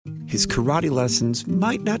his karate lessons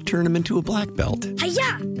might not turn him into a black belt.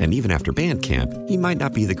 Hi-ya! And even after band camp, he might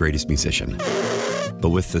not be the greatest musician.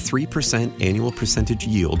 But with the 3% annual percentage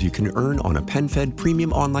yield you can earn on a PenFed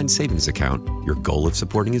premium online savings account, your goal of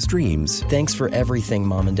supporting his dreams... Thanks for everything,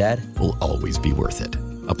 Mom and Dad. ...will always be worth it.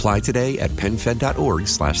 Apply today at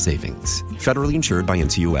PenFed.org/savings. Federally insured by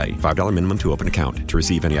NCUA. $5 minimum to open account. To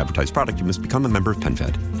receive any advertised product, you must become a member of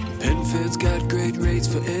PenFed. PenFed's got great rates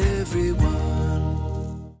for everyone.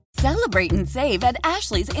 Celebrate and save at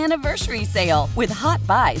Ashley's Anniversary Sale. With Hot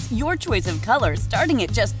Buys, your choice of colors starting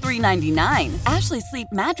at just $3.99. Ashley Sleep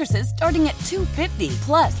mattresses starting at $2.50.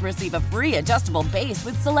 Plus, receive a free adjustable base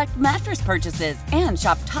with select mattress purchases. And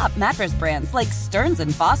shop top mattress brands like Stearns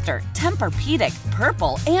 & Foster, Tempur-Pedic,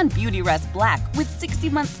 Purple, and Beautyrest Black with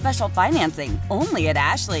 60-month special financing. Only at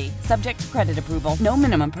Ashley. Subject to credit approval. No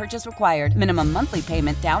minimum purchase required. Minimum monthly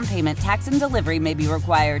payment, down payment, tax, and delivery may be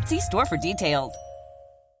required. See store for details.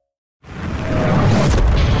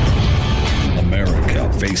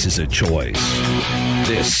 America faces a choice.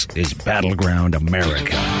 This is Battleground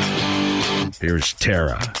America. Here's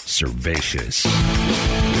Tara Servatius.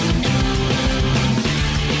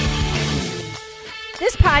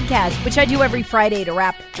 This podcast, which I do every Friday to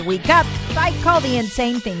wrap the week up, I call the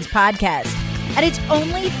Insane Things Podcast. And it's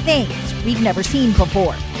only things we've never seen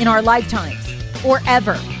before in our lifetimes or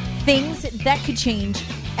ever. Things that could change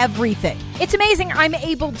everything. It's amazing I'm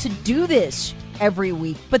able to do this every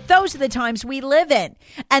week, but those are the times we live in.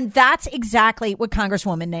 And that's exactly what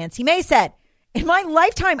Congresswoman Nancy Mace said. In my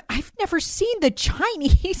lifetime, I've never seen the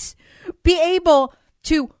Chinese be able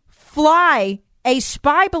to fly a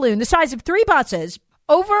spy balloon the size of 3 buses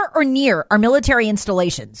over or near our military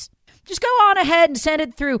installations. Just go on ahead and send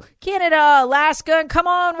it through Canada, Alaska, and come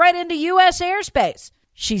on right into U.S. airspace.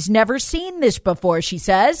 She's never seen this before, she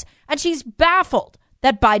says, and she's baffled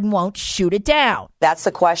that Biden won't shoot it down. That's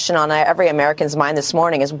the question on every American's mind this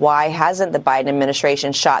morning is why hasn't the Biden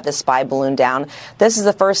administration shot the spy balloon down? This is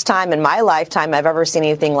the first time in my lifetime I've ever seen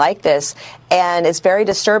anything like this. And it's very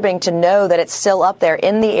disturbing to know that it's still up there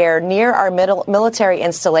in the air near our military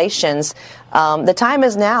installations. The time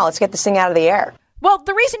is now. Let's get this thing out of the air. Well,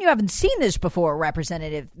 the reason you haven't seen this before,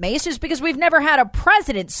 Representative Mace, is because we've never had a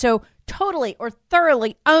president so totally or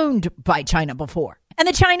thoroughly owned by China before. And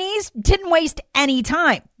the Chinese didn't waste any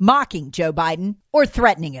time mocking Joe Biden or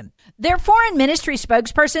threatening him. Their foreign ministry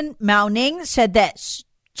spokesperson, Mao Ning, said this: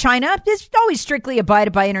 China has always strictly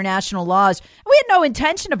abided by international laws. We had no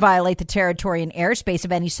intention to violate the territory and airspace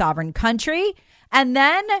of any sovereign country. And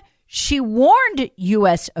then she warned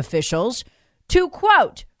U.S. officials to,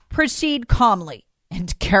 quote, proceed calmly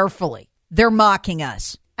and carefully. They're mocking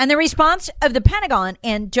us. And the response of the Pentagon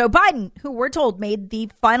and Joe Biden, who we're told made the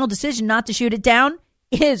final decision not to shoot it down,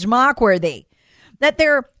 is mockworthy. That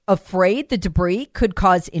they're afraid the debris could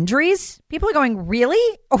cause injuries. People are going,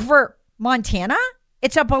 really? Over Montana?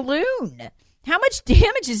 It's a balloon. How much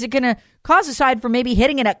damage is it going to cause aside from maybe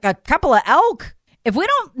hitting a couple of elk? If we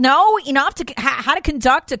don't know enough to how to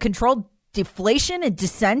conduct a controlled deflation and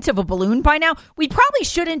descent of a balloon by now, we probably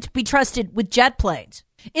shouldn't be trusted with jet planes.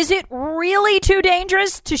 Is it really too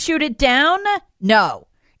dangerous to shoot it down? No.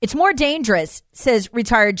 It's more dangerous, says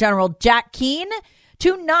retired General Jack Keane,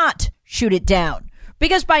 to not shoot it down.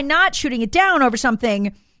 Because by not shooting it down over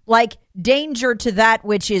something like danger to that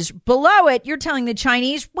which is below it, you're telling the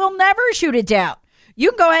Chinese we'll never shoot it down.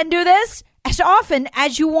 You can go ahead and do this as often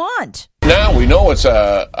as you want. Now we know it's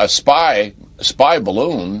a spy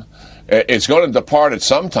balloon. It's going to depart at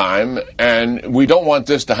some time, and we don't want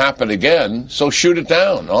this to happen again. So shoot it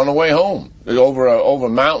down on the way home, over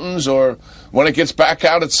mountains, or when it gets back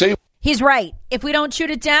out at sea. He's right. If we don't shoot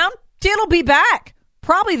it down, it'll be back.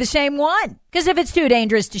 Probably the same one. Because if it's too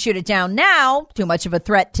dangerous to shoot it down now, too much of a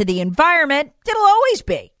threat to the environment, it'll always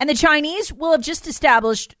be. And the Chinese will have just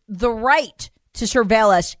established the right to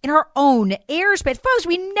surveil us in our own airspace. Folks,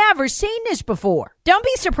 we've never seen this before. Don't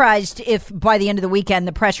be surprised if by the end of the weekend,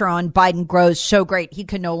 the pressure on Biden grows so great he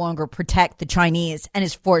can no longer protect the Chinese and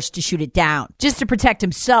is forced to shoot it down just to protect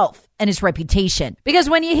himself and his reputation. Because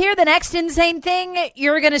when you hear the next insane thing,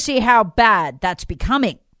 you're going to see how bad that's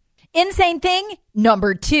becoming. Insane thing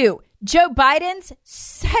number 2. Joe Biden's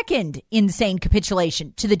second insane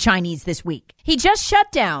capitulation to the Chinese this week. He just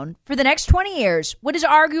shut down for the next 20 years what is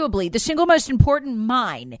arguably the single most important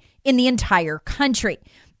mine in the entire country.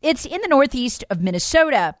 It's in the northeast of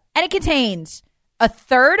Minnesota, and it contains a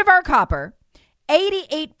third of our copper,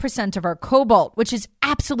 88% of our cobalt, which is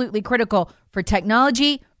absolutely critical for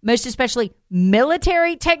technology, most especially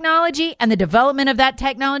military technology and the development of that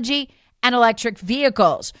technology, and electric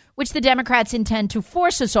vehicles, which the Democrats intend to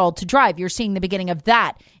force us all to drive. You're seeing the beginning of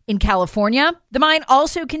that in California. The mine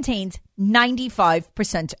also contains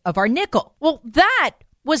 95% of our nickel. Well, that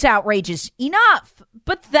was outrageous enough.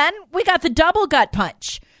 But then we got the double gut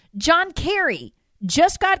punch. John Kerry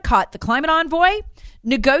just got caught, the climate envoy,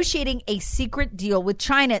 negotiating a secret deal with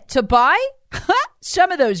China to buy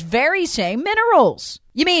some of those very same minerals.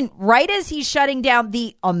 You mean right as he's shutting down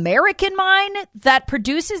the American mine that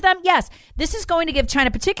produces them? Yes, this is going to give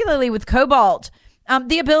China, particularly with cobalt,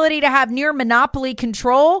 the ability to have near monopoly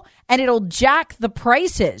control, and it'll jack the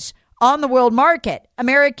prices on the world market.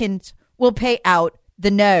 Americans will pay out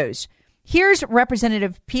the nose. Here's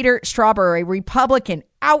Representative Peter Strawberry, a Republican,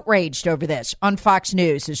 outraged over this on Fox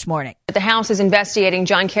News this morning. The House is investigating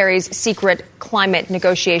John Kerry's secret climate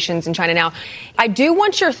negotiations in China now. I do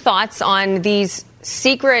want your thoughts on these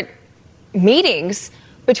secret meetings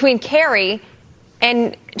between Kerry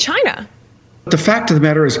and China. The fact of the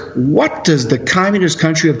matter is, what does the communist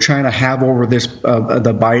country of China have over this,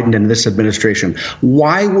 the Biden and this administration?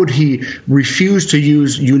 Why would he refuse to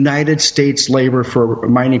use United States labor for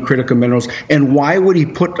mining critical minerals? And why would he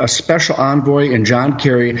put a special envoy in John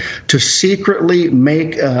Kerry to secretly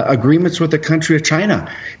make agreements with the country of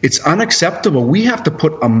China? It's unacceptable. We have to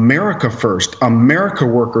put America first, America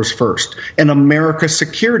workers first, and America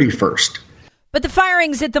security first. But the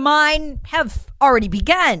firings at the mine have already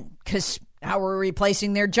begun because now we're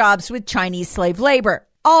replacing their jobs with Chinese slave labor.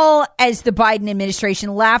 All as the Biden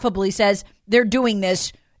administration laughably says they're doing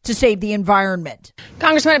this to save the environment.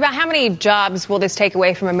 Congressman, about how many jobs will this take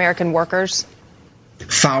away from American workers?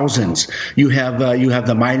 Thousands. You have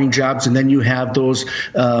the mining jobs, and then you have those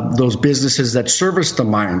businesses that service the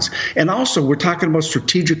mines. And also, we're talking about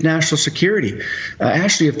strategic national security.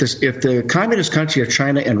 Ashley, if the communist country of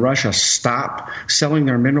China and Russia stop selling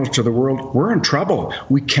their minerals to the world, we're in trouble.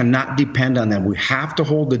 We cannot depend on them. We have to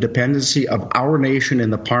hold the dependency of our nation in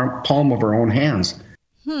the palm of our own hands.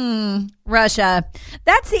 Russia.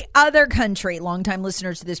 That's the other country, longtime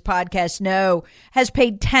listeners to this podcast know, has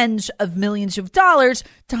paid tens of millions of dollars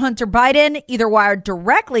to Hunter Biden, either wired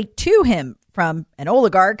directly to him from an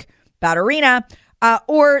oligarch, Baturina,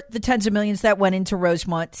 or the tens of millions that went into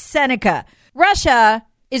Rosemont Seneca. Russia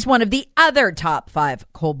is one of the other top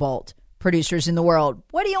 5 cobalt producers in the world.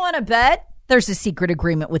 What do you want to bet? There's a secret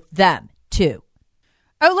agreement with them, too.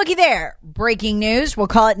 Oh, looky there. Breaking news. We'll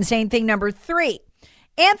call it insane thing number 3.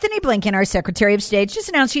 Anthony Blinken, our Secretary of State, just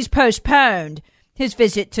announced he's postponed his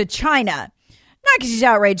visit to China. Not because he's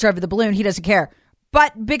outraged over the balloon, he doesn't care,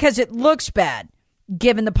 but because it looks bad,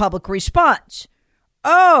 given the public response.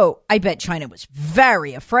 Oh, I bet China was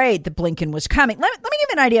very afraid that Blinken was coming. Let me give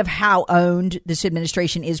you an idea of how owned this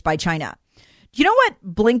administration is by China. Do you know what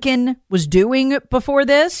Blinken was doing before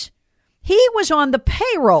this? He was on the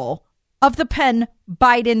payroll of the Penn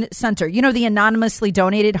Biden Center. You know, the anonymously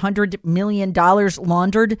donated $100 million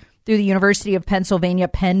laundered through the University of Pennsylvania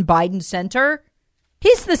Penn Biden Center.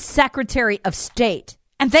 He's the Secretary of State,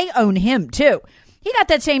 and they own him, too. He got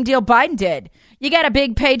that same deal Biden did. You get a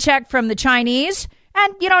big paycheck from the Chinese,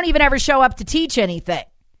 and you don't even ever show up to teach anything.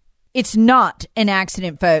 It's not an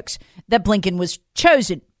accident, folks, that Blinken was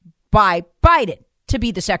chosen by Biden to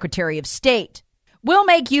be the Secretary of State. We'll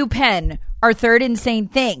make you Penn our third insane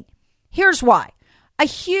thing. Here's why. A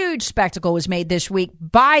huge spectacle was made this week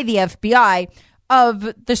by the FBI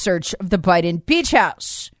of the search of the Biden beach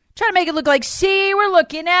house. Trying to make it look like, see, we're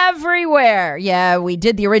looking everywhere. Yeah, we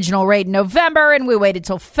did the original raid in November and we waited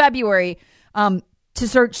till February to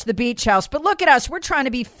search the beach house. But look at us. We're trying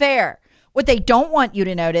to be fair. What they don't want you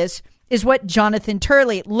to notice is what Jonathan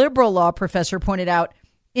Turley, liberal law professor, pointed out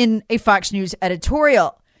in a Fox News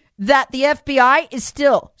editorial. That the FBI is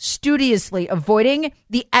still studiously avoiding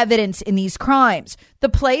the evidence in these crimes. The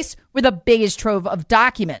place where the biggest trove of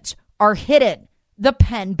documents are hidden, the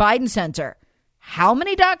Penn Biden Center. How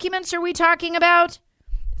many documents are we talking about?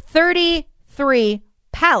 33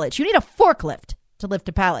 pallets. You need a forklift to lift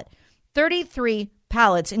a pallet. 33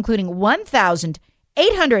 pallets, including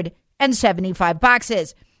 1,875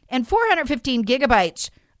 boxes and 415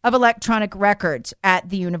 gigabytes of electronic records at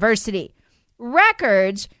the university.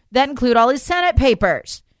 Records that include all his Senate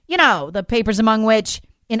papers. You know, the papers among which,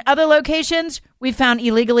 in other locations, we found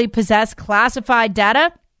illegally possessed classified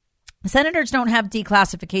data. Senators don't have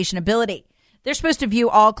declassification ability. They're supposed to view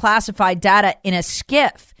all classified data in a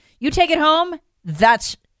SCIF. You take it home,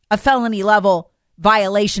 that's a felony level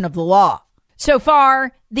violation of the law. So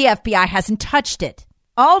far, the FBI hasn't touched it.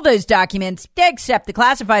 All those documents, except the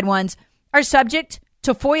classified ones, are subject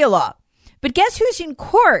to FOIA law. But guess who's in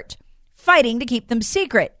court fighting to keep them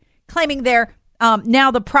secret? Claiming they're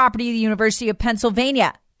now the property of the University of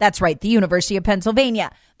Pennsylvania. That's right, the University of Pennsylvania,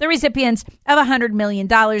 the recipients of $100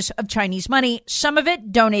 million of Chinese money, some of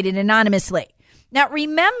it donated anonymously. Now,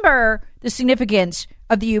 remember the significance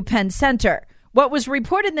of the UPenn Center. What was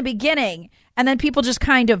reported in the beginning, and then people just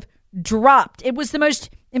kind of dropped. It was the most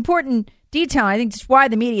important detail. I think that's why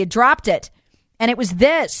the media dropped it. And it was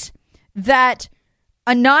this, that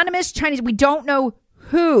anonymous Chinese, we don't know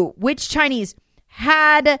which Chinese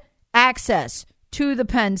had access to the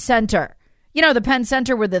Penn Center. You know, the Penn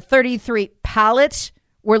Center where the 33 pallets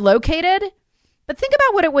were located. But think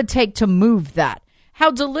about what it would take to move that.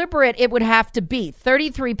 How deliberate it would have to be.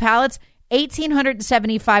 33 pallets,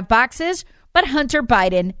 1,875 boxes, but Hunter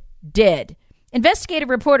Biden did. Investigative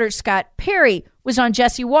reporter Scott Perry was on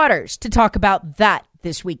Jesse Waters to talk about that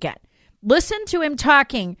this weekend. Listen to him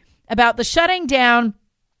talking about the shutting down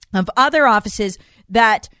of other offices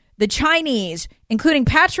that the Chinese, including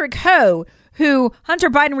Patrick Ho, who Hunter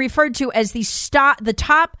Biden referred to as the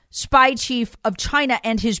top spy chief of China,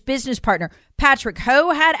 and his business partner. Patrick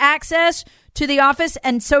Ho had access to the office,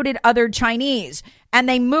 and so did other Chinese. And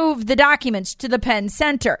they moved the documents to the Penn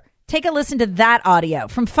Center. Take a listen to that audio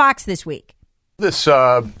from Fox this week. This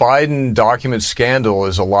Biden document scandal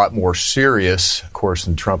is a lot more serious, of course,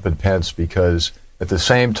 than Trump and Pence, because at the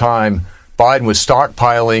same time Biden was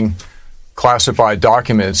stockpiling classified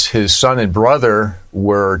documents, his son and brother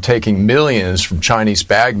were taking millions from Chinese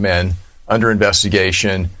bagmen under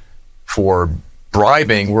investigation for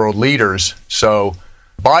bribing world leaders. So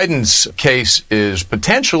Biden's case is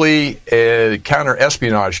potentially a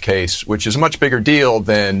counter-espionage case, which is a much bigger deal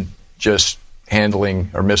than just handling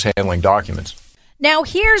or mishandling documents. Now,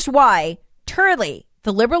 here's why Turley,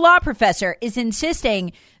 the liberal law professor, is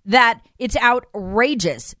insisting that it's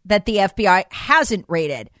outrageous that the FBI hasn't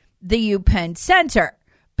raided the UPenn Center,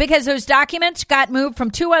 because those documents got moved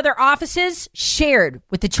from two other offices shared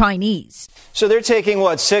with the Chinese. So they're taking,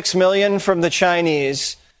 $6 million from the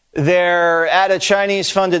Chinese. They're at a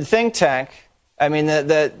Chinese-funded think tank. I mean,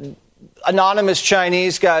 the anonymous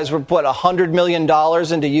Chinese guys were put $100 million into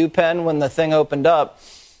UPenn when the thing opened up.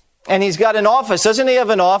 And he's got an office. Doesn't he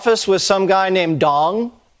have an office with some guy named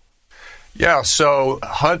Dong? Yeah, so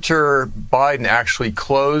Hunter Biden actually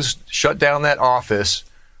shut down that office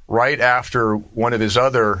right after one of his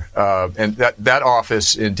other, and that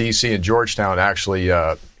office in D.C. and Georgetown, actually,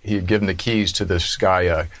 he had given the keys to this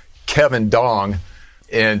guy, Kevin Dong,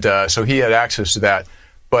 and so he had access to that.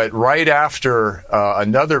 But right after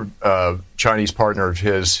another Chinese partner of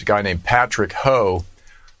his, a guy named Patrick Ho,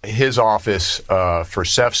 his office for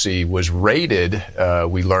CEFC was raided,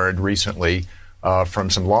 we learned recently, from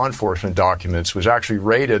some law enforcement documents, was actually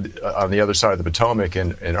raided on the other side of the Potomac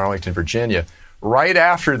in Arlington, Virginia. Right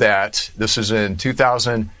after that, this is in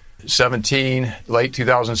 2017, late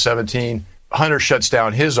 2017, Hunter shuts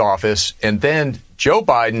down his office, and then Joe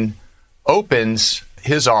Biden opens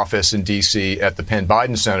his office in D.C. at the Penn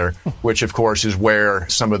Biden Center, which, of course, is where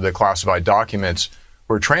some of the classified documents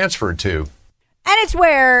were transferred to. And it's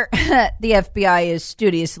where the FBI is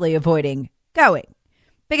studiously avoiding going.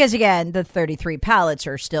 Because, again, the 33 pallets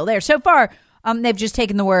are still there. So far, they've just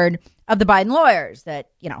taken the word of the Biden lawyers that,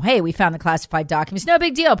 hey, we found the classified documents. No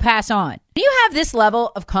big deal. Pass on. Do you have this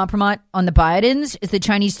level of compromise on the Bidens as the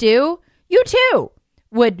Chinese do? You, too,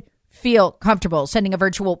 would feel comfortable sending a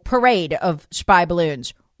virtual parade of spy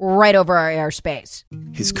balloons right over our airspace.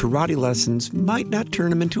 His karate lessons might not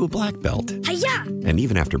turn him into a black belt. Hi-ya! And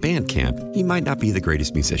even after band camp, he might not be the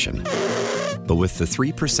greatest musician. But with the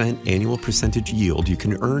 3% annual percentage yield you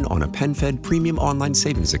can earn on a PenFed premium online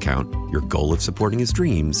savings account, your goal of supporting his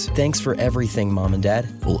dreams... Thanks for everything, Mom and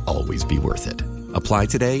Dad. ...will always be worth it. Apply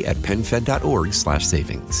today at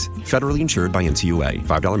PenFed.org/savings. Federally insured by NCUA.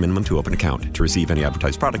 $5 minimum to open account. To receive any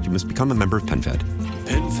advertised product, you must become a member of PenFed.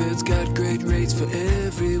 PenFed's got great rates for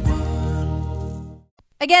everyone.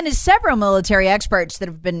 Again, as several military experts that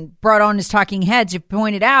have been brought on as talking heads have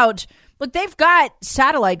pointed out, look, they've got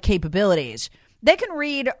satellite capabilities. They can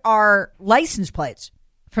read our license plates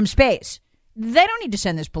from space. They don't need to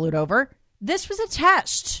send this balloon over. This was a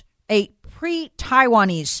test, a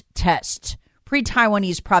pre-Taiwanese test,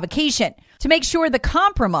 pre-Taiwanese provocation to make sure the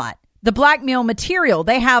compromise, the blackmail material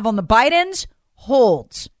they have on the Bidens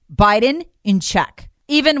holds Biden in check,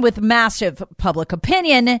 even with massive public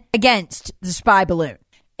opinion against the spy balloon.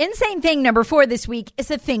 Insane thing number 4 this week is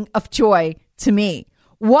a thing of joy to me.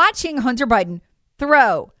 Watching Hunter Biden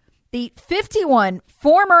throw the 51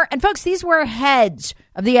 former, and folks, these were heads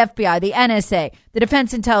of the FBI, the NSA, the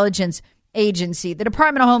Defense Intelligence Agency, the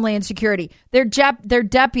Department of Homeland Security, their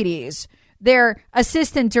deputies, their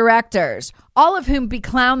assistant directors, all of whom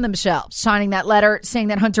beclowned themselves, signing that letter saying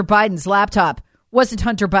that Hunter Biden's laptop wasn't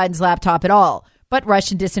Hunter Biden's laptop at all. but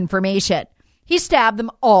Russian disinformation. He stabbed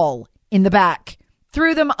them all in the back,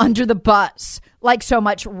 threw them under the bus like so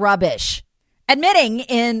much rubbish, admitting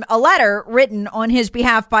in a letter written on his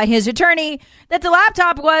behalf by his attorney that the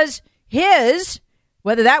laptop was his.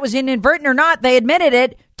 Whether that was inadvertent or not, they admitted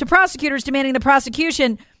it to prosecutors demanding the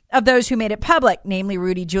prosecution of those who made it public, namely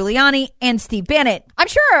Rudy Giuliani and Steve Bannon. I'm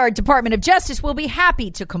sure our Department of Justice will be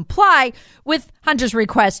happy to comply with Hunter's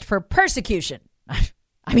request for prosecution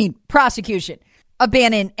of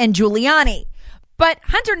Bannon and Giuliani. But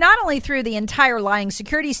Hunter not only threw the entire lying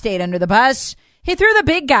security state under the bus, he threw the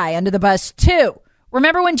big guy under the bus too.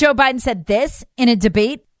 Remember when Joe Biden said this in a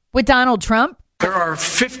debate with Donald Trump? There are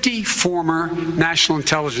 50 former national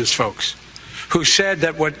intelligence folks who said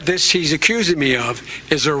that what he's accusing me of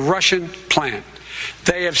is a Russian plant.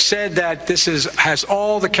 They have said that this has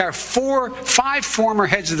all the 5 former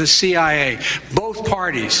heads of the CIA, both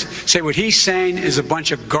parties, say what he's saying is a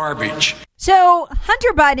bunch of garbage. So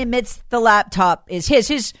Hunter Biden admits the laptop is his.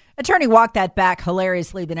 His attorney walked that back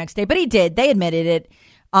hilariously the next day, but he did. They admitted it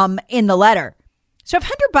in the letter. So if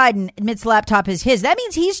Hunter Biden admits the laptop is his, that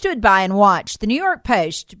means he stood by and watched the New York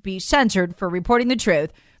Post be censored for reporting the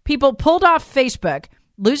truth. People pulled off Facebook,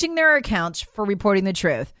 losing their accounts for reporting the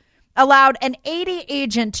truth, allowed an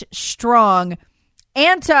 80-agent strong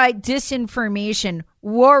anti-disinformation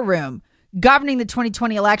war room governing the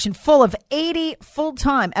 2020 election full of 80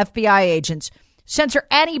 full-time FBI agents censor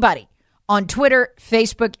anybody on Twitter,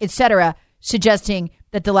 Facebook, etc., suggesting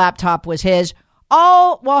that the laptop was his,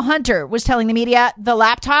 all while Hunter was telling the media the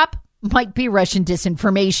laptop might be Russian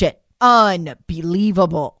disinformation.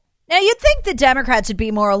 Unbelievable. Now, you'd think the Democrats would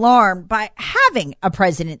be more alarmed by having a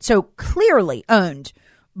president so clearly owned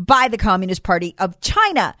by the Communist Party of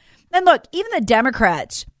China. And look, even the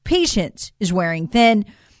Democrats' patience is wearing thin.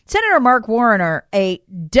 Senator Mark Warner, a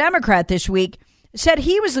Democrat this week, said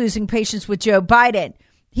he was losing patience with Joe Biden.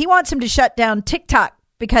 He wants him to shut down TikTok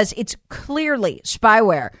because it's clearly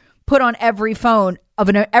spyware put on every phone of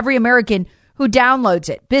every American who downloads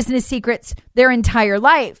it. Business secrets their entire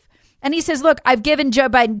life. And he says, look, I've given Joe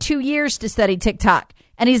Biden 2 years to study TikTok,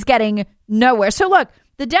 and he's getting nowhere. So look,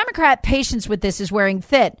 the Democrat patience with this is wearing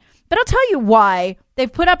thin. But I'll tell you why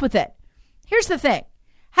they've put up with it. Here's the thing.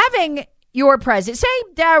 Having your president,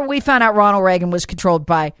 say we found out Ronald Reagan was controlled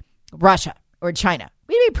by Russia or China.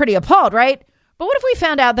 We'd be pretty appalled, right? But what if we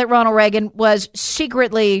found out that Ronald Reagan was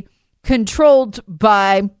secretly controlled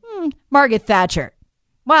by Margaret Thatcher?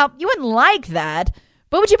 Well, you wouldn't like that,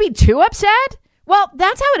 but would you be too upset? Well,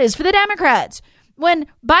 that's how it is for the Democrats. When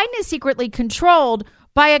Biden is secretly controlled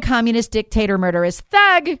by a communist dictator murderous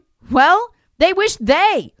thug, well, they wish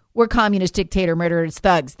they were communist dictator murderous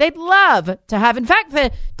thugs. They'd love to have. In fact,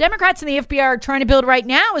 the Democrats and the FBI are trying to build right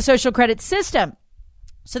now a social credit system.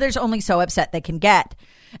 So there's only so upset they can get.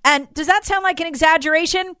 And does that sound like an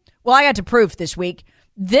exaggeration? Well, I got to proof this week.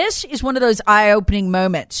 This is one of those eye-opening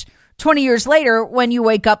moments. 20 years later, when you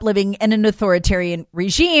wake up living in an authoritarian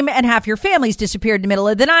regime and half your family's disappeared in the middle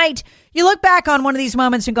of the night, you look back on one of these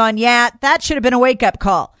moments and gone, yeah, that should have been a wake-up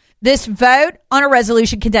call. This vote on a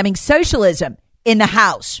resolution condemning socialism in the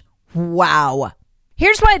House. Wow.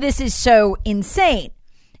 Here's why this is so insane.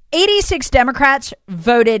 86 Democrats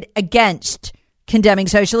voted against condemning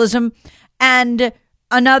socialism, and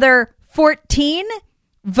another 14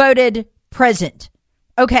 voted present.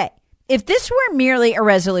 Okay. If this were merely a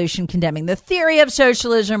resolution condemning the theory of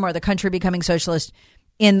socialism or the country becoming socialist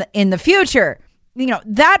in the future,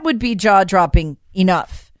 that would be jaw-dropping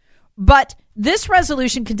enough. But this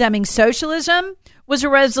resolution condemning socialism was a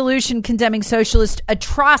resolution condemning socialist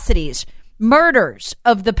atrocities, murders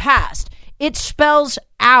of the past. It spells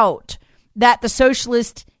out that the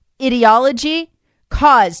socialist ideology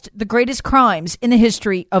caused the greatest crimes in the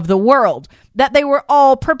history of the world, that they were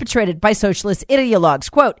all perpetrated by socialist ideologues,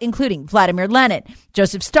 quote, including Vladimir Lenin,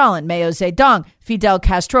 Joseph Stalin, Mao Zedong, Fidel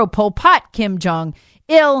Castro, Pol Pot, Kim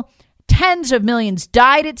Jong-il. Tens of millions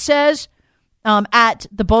died, it says, at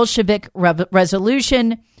the Bolshevik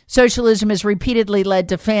Resolution. Socialism has repeatedly led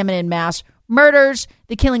to famine and mass murders,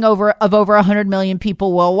 the killing of over 100 million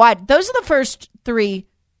people worldwide. Those are the first 3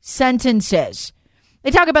 sentences. They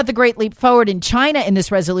talk about the great leap forward in China in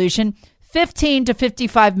this resolution. 15 to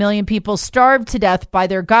 55 million people starved to death by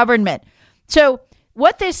their government. So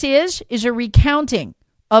what this is a recounting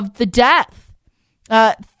of the death.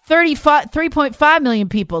 3.5 million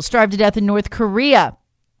people starved to death in North Korea.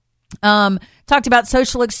 Talked about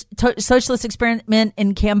socialist experiment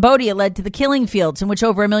in Cambodia led to the killing fields in which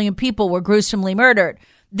over 1 million people were gruesomely murdered.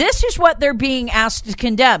 This is what they're being asked to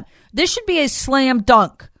condemn. This should be a slam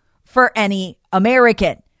dunk for any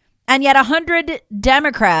American. And yet 100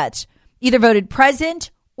 Democrats either voted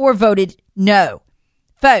present or voted No.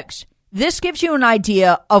 Folks, this gives you an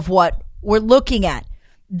idea of what we're looking at.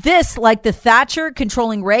 This, like the Thatcher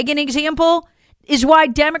controlling Reagan example, is why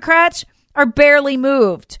Democrats are barely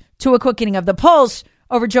moved to a quickening of the pulse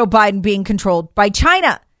over Joe Biden being controlled by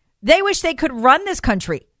China. They wish they could run this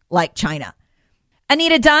country like China.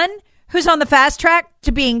 Anita Dunn, who's on the fast track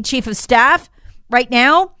to being chief of staff right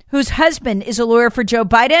now, whose husband is a lawyer for Joe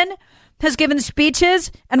Biden, has given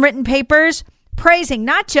speeches and written papers praising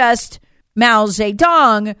not just Mao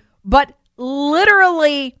Zedong, but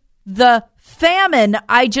literally the famine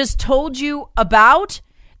I just told you about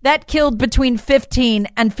that killed between 15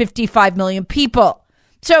 and 55 million people.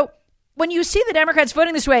 So when you see the Democrats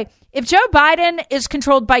voting this way, if Joe Biden is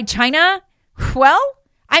controlled by China, well,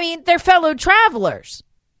 I mean, they're fellow travelers.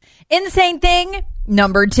 Insane thing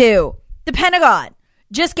number 2. The Pentagon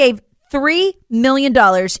just gave $3 million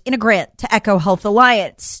in a grant to EcoHealth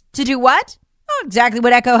Alliance. To do what? Oh, exactly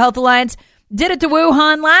what EcoHealth Alliance did at the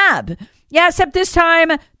Wuhan lab. Yeah, except this time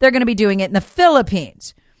they're going to be doing it in the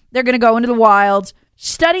Philippines. They're going to go into the wilds,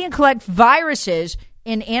 study and collect viruses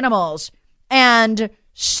in animals and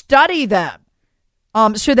study them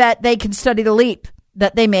so that they can study the leap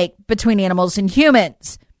that they make between animals and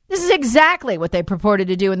humans. This is exactly what they purported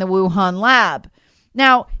to do in the Wuhan lab.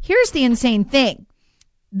 Now, here's the insane thing.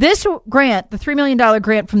 This grant, the $3 million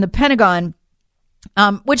grant from the Pentagon,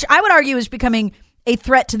 which I would argue is becoming a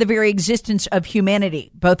threat to the very existence of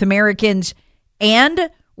humanity, both Americans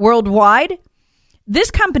and worldwide.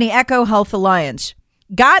 This company, EcoHealth Alliance,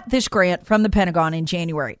 got this grant from the Pentagon in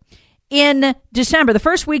January. In December, the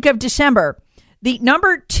first week of December, the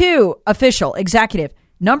number 2 official, executive,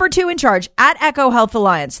 number 2 in charge at EcoHealth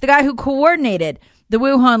Alliance, the guy who coordinated the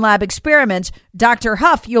Wuhan lab experiments, Dr.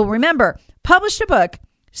 Huff, you'll remember, published a book,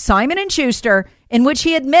 Simon & Schuster, in which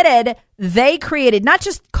he admitted they created not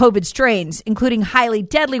just COVID strains, including highly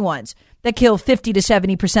deadly ones that kill 50 to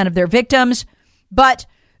 70% of their victims, but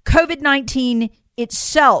COVID-19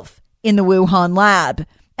 itself in the Wuhan lab,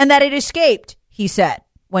 and that it escaped, he said.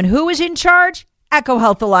 When who was in charge?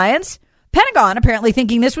 EcoHealth Alliance. Pentagon, apparently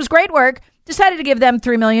thinking this was great work, decided to give them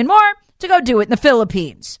 $3 million more to go do it in the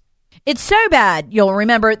Philippines. It's so bad, you'll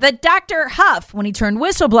remember, that Dr. Huff, when he turned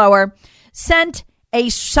whistleblower, sent a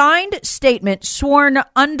signed statement sworn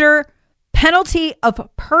under penalty of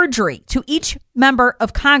perjury to each member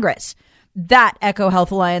of Congress that EcoHealth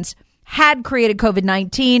Alliance had created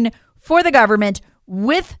COVID-19 for the government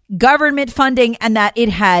with government funding and that it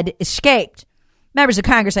had escaped. Members of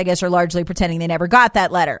Congress, I guess, are largely pretending they never got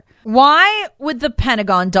that letter. Why would the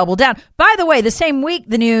Pentagon double down? By the way, the same week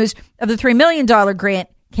the news of the $3 million grant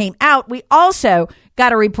came out, we also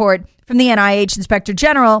got a report from the NIH Inspector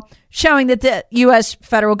General showing that the U.S.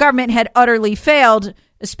 federal government had utterly failed,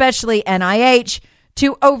 especially NIH,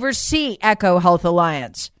 to oversee EcoHealth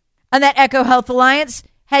Alliance, and that EcoHealth Alliance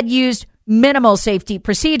had used minimal safety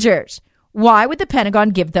procedures. Why would the Pentagon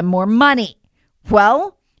give them more money?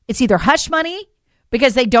 Well, it's either hush money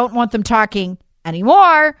because they don't want them talking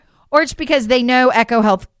anymore, or it's because they know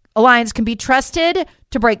EcoHealth Alliance can be trusted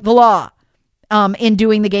to break the law in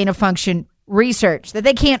doing the gain of function research, that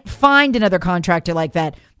they can't find another contractor like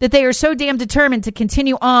that they are so damn determined to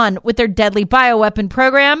continue on with their deadly bioweapon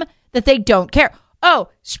program that they don't care. Oh,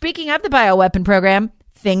 speaking of the bioweapon program,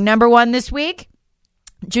 thing number 1 this week,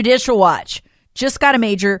 Judicial Watch just got a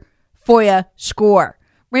major FOIA score.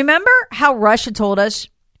 Remember how Russia told us,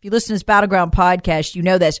 if you listen to this Battleground podcast, you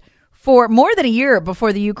know this, for more than a year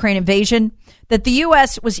before the Ukraine invasion, that the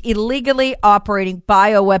U.S. was illegally operating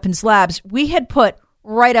bioweapons labs we had put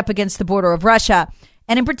right up against the border of Russia,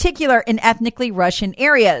 and in particular in ethnically Russian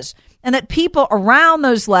areas, and that people around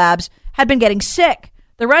those labs had been getting sick.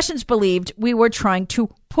 The Russians believed we were trying to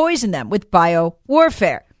poison them with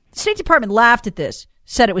biowarfare. The State Department laughed at this,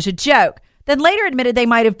 said it was a joke, then later admitted they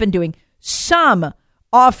might have been doing some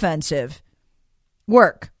offensive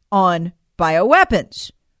work on bioweapons,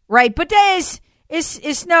 right? But this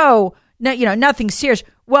is no, nothing serious.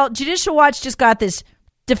 Well, Judicial Watch just got this.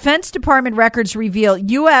 Defense Department records reveal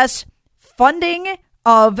U.S. funding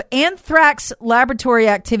of anthrax laboratory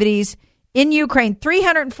activities in Ukraine,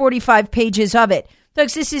 345 pages of it.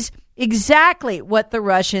 Folks, this is exactly what the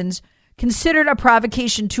Russians considered a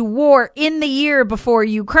provocation to war in the year before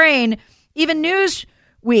Ukraine. Even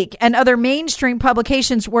Newsweek and other mainstream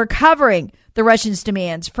publications were covering the Russians'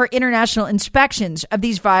 demands for international inspections of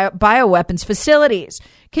these bioweapons facilities.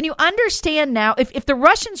 Can you understand now, if the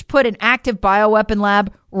Russians put an active bioweapon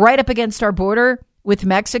lab right up against our border with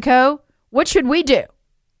Mexico, what should we do?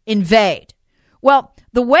 Invade. Well,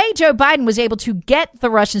 the way Joe Biden was able to get the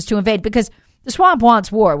Russians to invade, because the swamp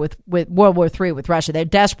wants war with World War III with Russia. They're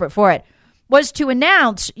desperate for it. was to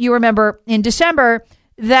announce, you remember, in December,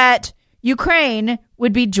 that Ukraine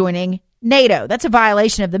would be joining NATO. That's a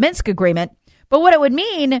violation of the Minsk agreement. But what it would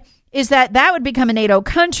mean is that would become a NATO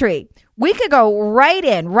country. We could go right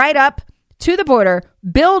in, right up to the border,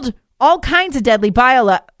 build all kinds of deadly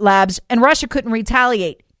biolabs, and Russia couldn't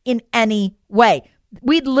retaliate in any way.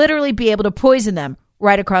 We'd literally be able to poison them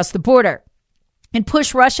right across the border and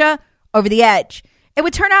push Russia over the edge. It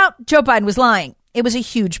would turn out Joe Biden was lying. It was a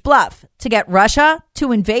huge bluff to get Russia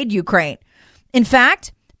to invade Ukraine. In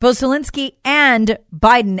fact, both Zelensky and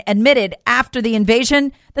Biden admitted after the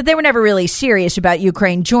invasion that they were never really serious about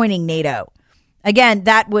Ukraine joining NATO. Again,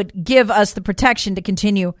 that would give us the protection to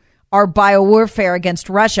continue our biowarfare against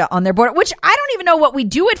Russia on their border, which I don't even know what we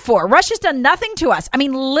do it for. Russia's done nothing to us. I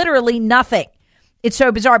mean, literally nothing. It's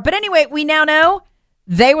so bizarre. But anyway, we now know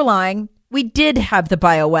they were lying. We did have the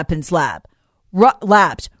bioweapons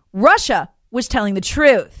labs. Russia was telling the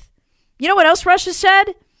truth. You know what else Russia said?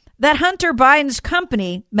 That Hunter Biden's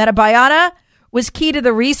company, Metabiota, was key to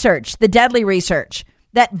the research, the deadly research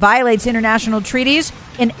that violates international treaties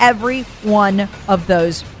in every one of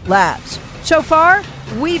those labs. So far,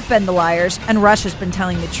 we've been the liars and Russia's been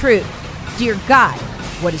telling the truth. Dear God,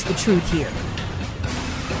 what is the truth here?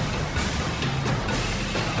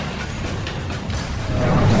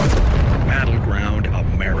 Battleground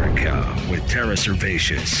America with Tara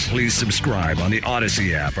Servatius. Please subscribe on the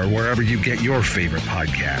Odyssey app or wherever you get your favorite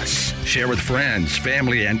podcasts. Share with friends,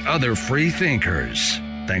 family, and other free thinkers.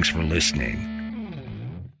 Thanks for listening.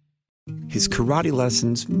 His karate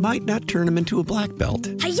lessons might not turn him into a black belt.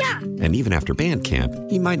 Hi-ya! And even after band camp,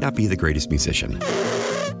 he might not be the greatest musician.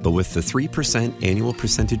 But with the 3% annual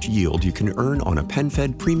percentage yield you can earn on a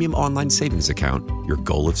PenFed premium online savings account, your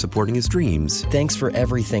goal of supporting his dreams... Thanks for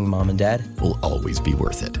everything, Mom and Dad. ...will always be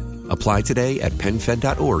worth it. Apply today at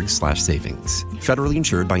PenFed.org/savings. Federally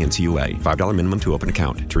insured by NCUA. $5 minimum to open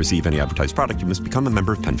account. To receive any advertised product, you must become a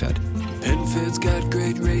member of PenFed. PenFed's got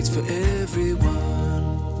great rates for everyone.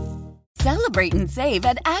 Celebrate and save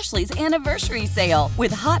at Ashley's Anniversary Sale.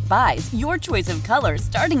 With Hot Buys, your choice of colors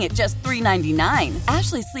starting at just $3.99.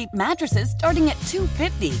 Ashley Sleep mattresses starting at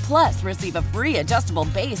 $2.50. Plus, receive a free adjustable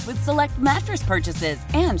base with select mattress purchases.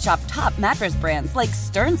 And shop top mattress brands like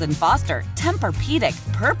Stearns & Foster,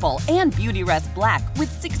 Tempur-Pedic, Purple, and Beautyrest Black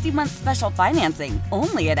with 60-month special financing.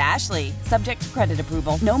 Only at Ashley. Subject to credit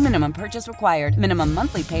approval. No minimum purchase required. Minimum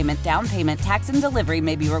monthly payment, down payment, tax, and delivery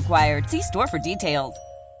may be required. See store for details.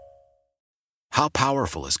 How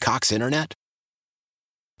powerful is Cox Internet?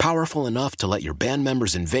 Powerful enough to let your band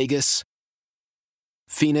members in Vegas,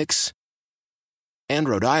 Phoenix, and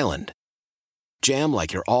Rhode Island jam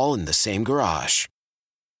like you're all in the same garage.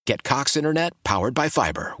 Get Cox Internet powered by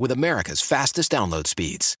fiber with America's fastest download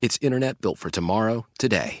speeds. It's internet built for tomorrow,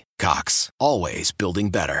 today. Cox, always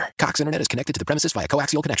building better. Cox Internet is connected to the premises via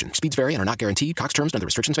coaxial connection. Speeds vary and are not guaranteed. Cox terms and other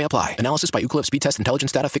restrictions may apply. Analysis by Ookla Speed Test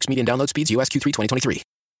Intelligence Data. Fixed median download speeds. US Q3 2023.